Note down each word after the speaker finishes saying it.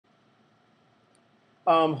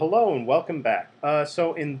Hello and welcome back.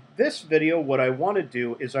 So in this video, what I want to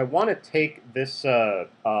do is I want to take this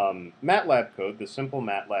MATLAB code, the simple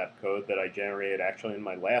MATLAB code that I generated actually in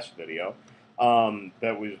my last video,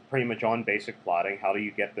 that was pretty much on basic plotting. How do you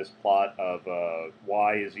get this plot of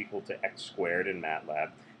y is equal to x squared in MATLAB?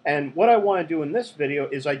 And what I want to do in this video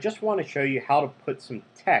is I just want to show you how to put some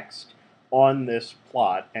text on this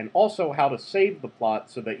plot, and also how to save the plot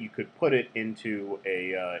so that you could put it into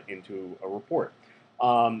a report.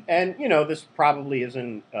 And this probably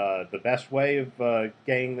isn't the best way of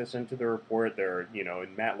getting this into the report.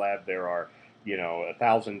 In MATLAB, there are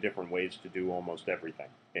 1,000 different ways to do almost everything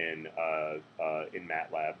in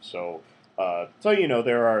MATLAB. So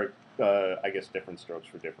there are I guess different strokes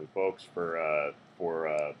for different folks for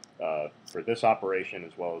this operation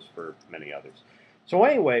as well as for many others. So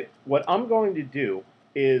anyway, what I'm going to do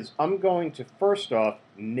is I'm going to first off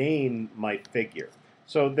name my figure.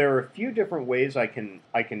 So there are a few different ways I can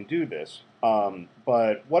do this,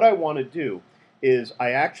 but what I want to do is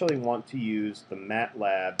I actually want to use the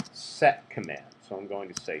MATLAB set command. So I'm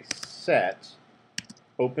going to say set,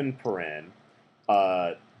 open paren,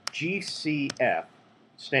 GCF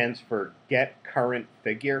stands for get current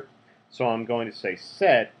figure. So I'm going to say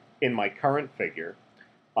set in my current figure.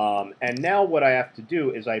 And now what I have to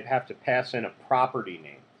do is I have to pass in a property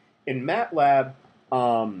name. In MATLAB,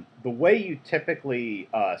 the way you typically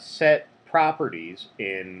set properties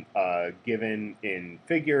given in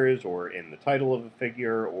figures or in the title of a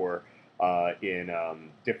figure or in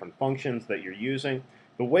different functions that you're using,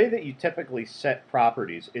 the way that you typically set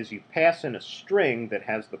properties is you pass in a string that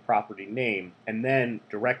has the property name, and then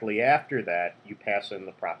directly after that you pass in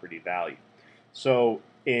the property value. So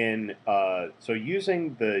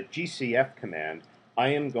using the GCF command, I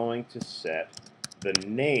am going to set the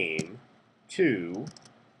name to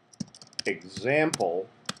example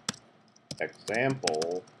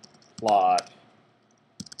plot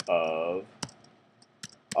of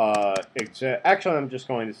actually I'm just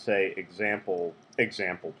going to say example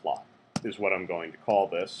plot is what I'm going to call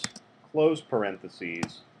this. Close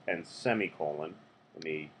parentheses and semicolon. Let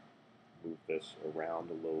me move this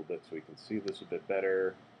around a little bit so we can see this a bit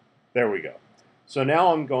better. There we go. So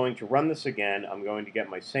now I'm going to run this again. I'm going to get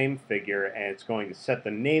my same figure, and it's going to set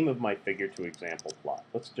the name of my figure to example plot.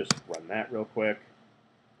 Let's just run that real quick.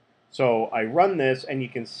 So I run this, and you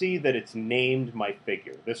can see that it's named my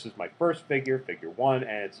figure. This is my first figure, figure 1,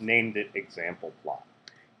 and it's named it example plot.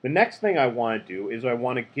 The next thing I want to do is I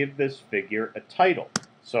want to give this figure a title.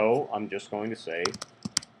 So I'm just going to say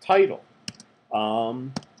title.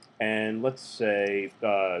 And let's say,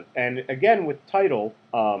 and again with title,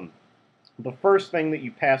 the first thing that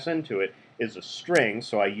you pass into it is a string,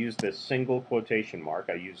 so I use this single quotation mark.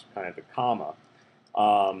 I use kind of the comma.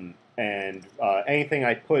 And anything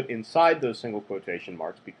I put inside those single quotation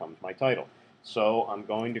marks becomes my title. So I'm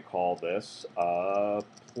going to call this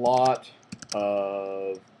plot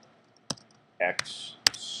of x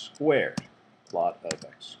squared. Plot of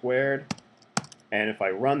x squared. And if I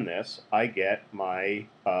run this, I get my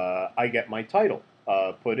title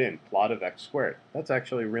put in, plot of x squared. That's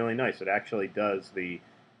actually really nice. It actually does the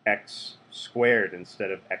x squared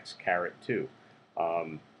instead of x caret 2.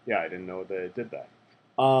 Yeah, I didn't know that it did that.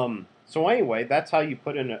 So anyway, that's how you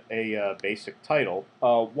put in a basic title.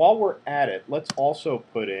 While we're at it, let's also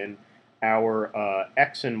put in our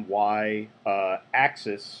x and y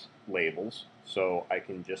axis labels. So I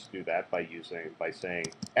can just do that by saying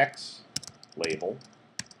x label.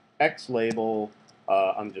 X label,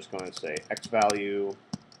 I'm just going to say x value,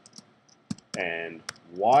 and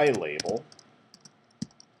y label,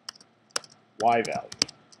 y value.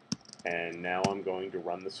 And now I'm going to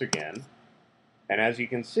run this again. And as you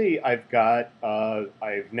can see, I've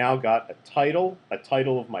now got a title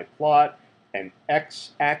of my plot, an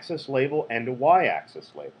x-axis label, and a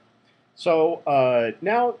y-axis label. So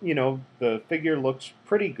now, the figure looks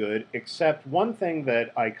pretty good, except one thing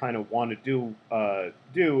that I kind of want to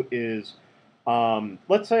do is,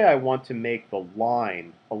 let's say I want to make the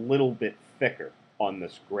line a little bit thicker on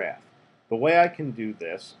this graph. The way I can do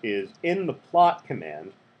this is in the plot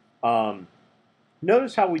command.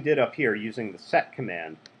 Notice how we did up here using the set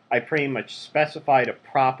command. I pretty much specified a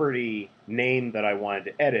property name that I wanted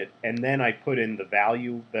to edit, and then I put in the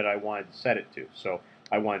value that I wanted to set it to. So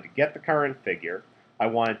I wanted to get the current figure, I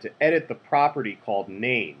wanted to edit the property called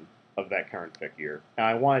name of that current figure, and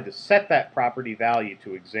I wanted to set that property value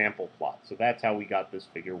to example plot. So that's how we got this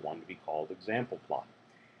figure 1 to be called example plot.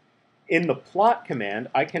 In the plot command,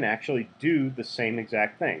 I can actually do the same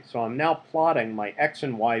exact thing. So I'm now plotting my x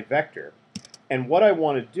and y vector. And what I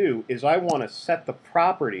want to do is I want to set the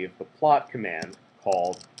property of the plot command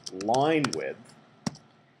called line width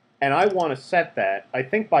and I want to set that. I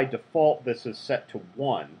think by default this is set to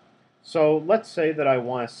 1. So let's say that I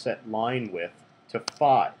want to set line width to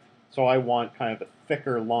 5. So I want kind of a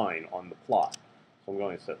thicker line on the plot. So I'm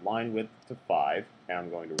going to set line width to 5, and I'm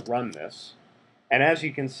going to run this. And as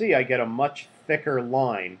you can see, I get a much thicker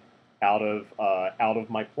line out of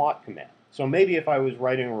my plot command. So maybe if I was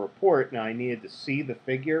writing a report and I needed to see the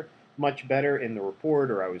figure much better in the report,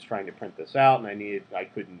 or I was trying to print this out and I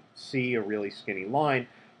couldn't see a really skinny line,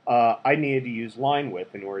 I needed to use line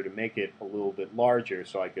width in order to make it a little bit larger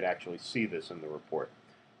so I could actually see this in the report.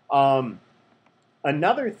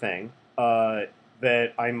 Another thing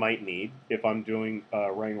that I might need if I'm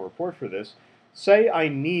writing a report for this, say I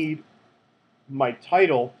need my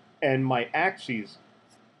title and my axes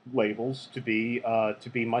labels to be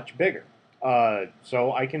much bigger.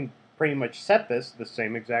 So I can pretty much set this the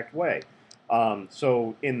same exact way.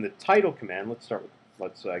 So in the title command, let's start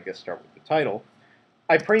with the title.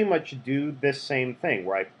 I pretty much do this same thing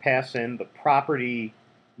where I pass in the property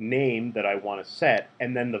name that I want to set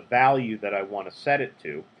and then the value that I want to set it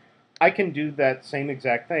to. I can do that same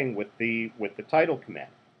exact thing with the title command,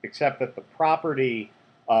 except that the property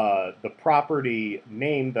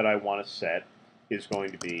name that I want to set is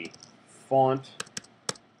going to be font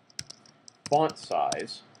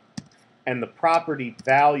size, and the property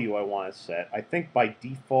value I want to set, I think by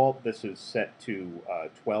default this is set to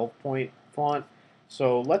 12-point font.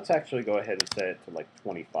 So let's actually go ahead and set it to like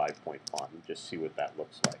 25-point font and just see what that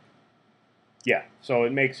looks like. Yeah, so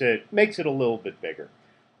it makes it a little bit bigger.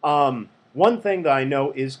 One thing that I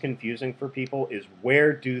know is confusing for people is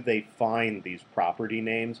where do they find these property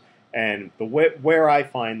names, and where I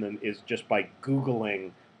find them is just by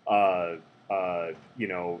Googling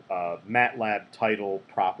MATLAB title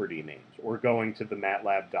property names, or going to the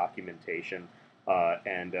MATLAB documentation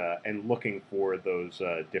and looking for those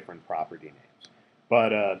different property names.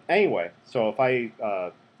 But anyway, so if I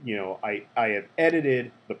have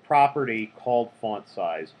edited the property called font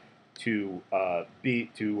size to be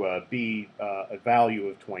a value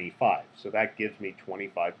of 25, so that gives me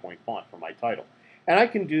 25-point font for my title, and I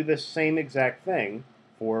can do this same exact thing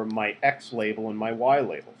for my X label and my Y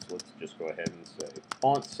label. So let's just go ahead and say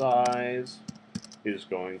font size is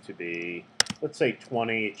going to be, let's say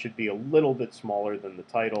 20. It should be a little bit smaller than the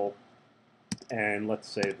title. And let's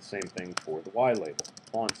say the same thing for the Y label.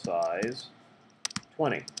 Font size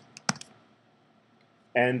 20.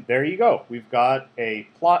 And there you go. We've got a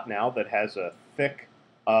plot now that has a thick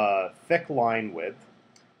line width,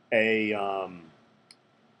 a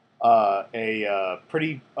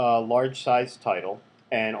pretty large size title,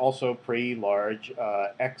 and also pretty large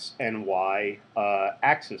X and Y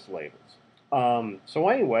axis labels. So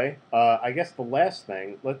anyway, I guess the last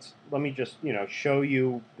thing, let me just show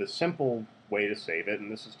you the simple way to save it,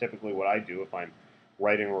 and this is typically what I do if I'm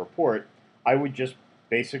writing a report. I would just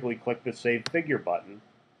basically click the Save Figure button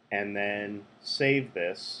and then save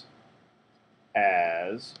this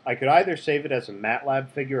as, I could either save it as a MATLAB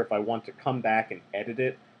figure if I want to come back and edit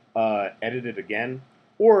it again,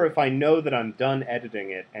 or if I know that I'm done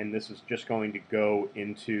editing it and this is just going to go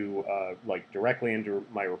into like directly into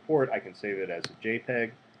my report, I can save it as a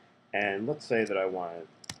JPEG. And let's say that I want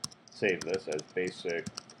to save this as basic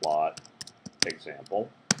plot example.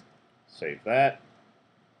 Save that.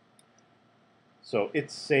 So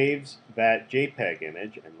it saves that JPEG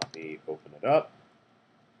image, and let me open it up.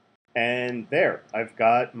 And there, I've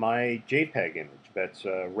got my JPEG image that's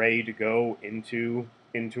ready to go into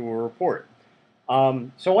a report.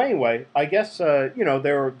 So anyway, I guess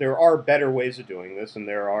there are better ways of doing this, and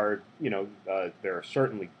there are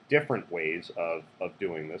certainly different ways of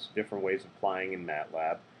doing this, different ways of applying in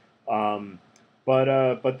MATLAB.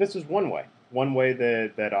 But this is one way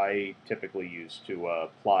that I typically use to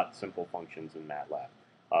plot simple functions in MATLAB,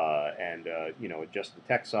 and adjust the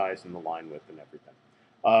text size and the line width and everything.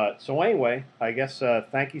 So anyway, I guess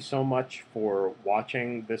thank you so much for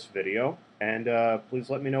watching this video, and please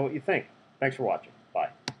let me know what you think. Thanks for watching.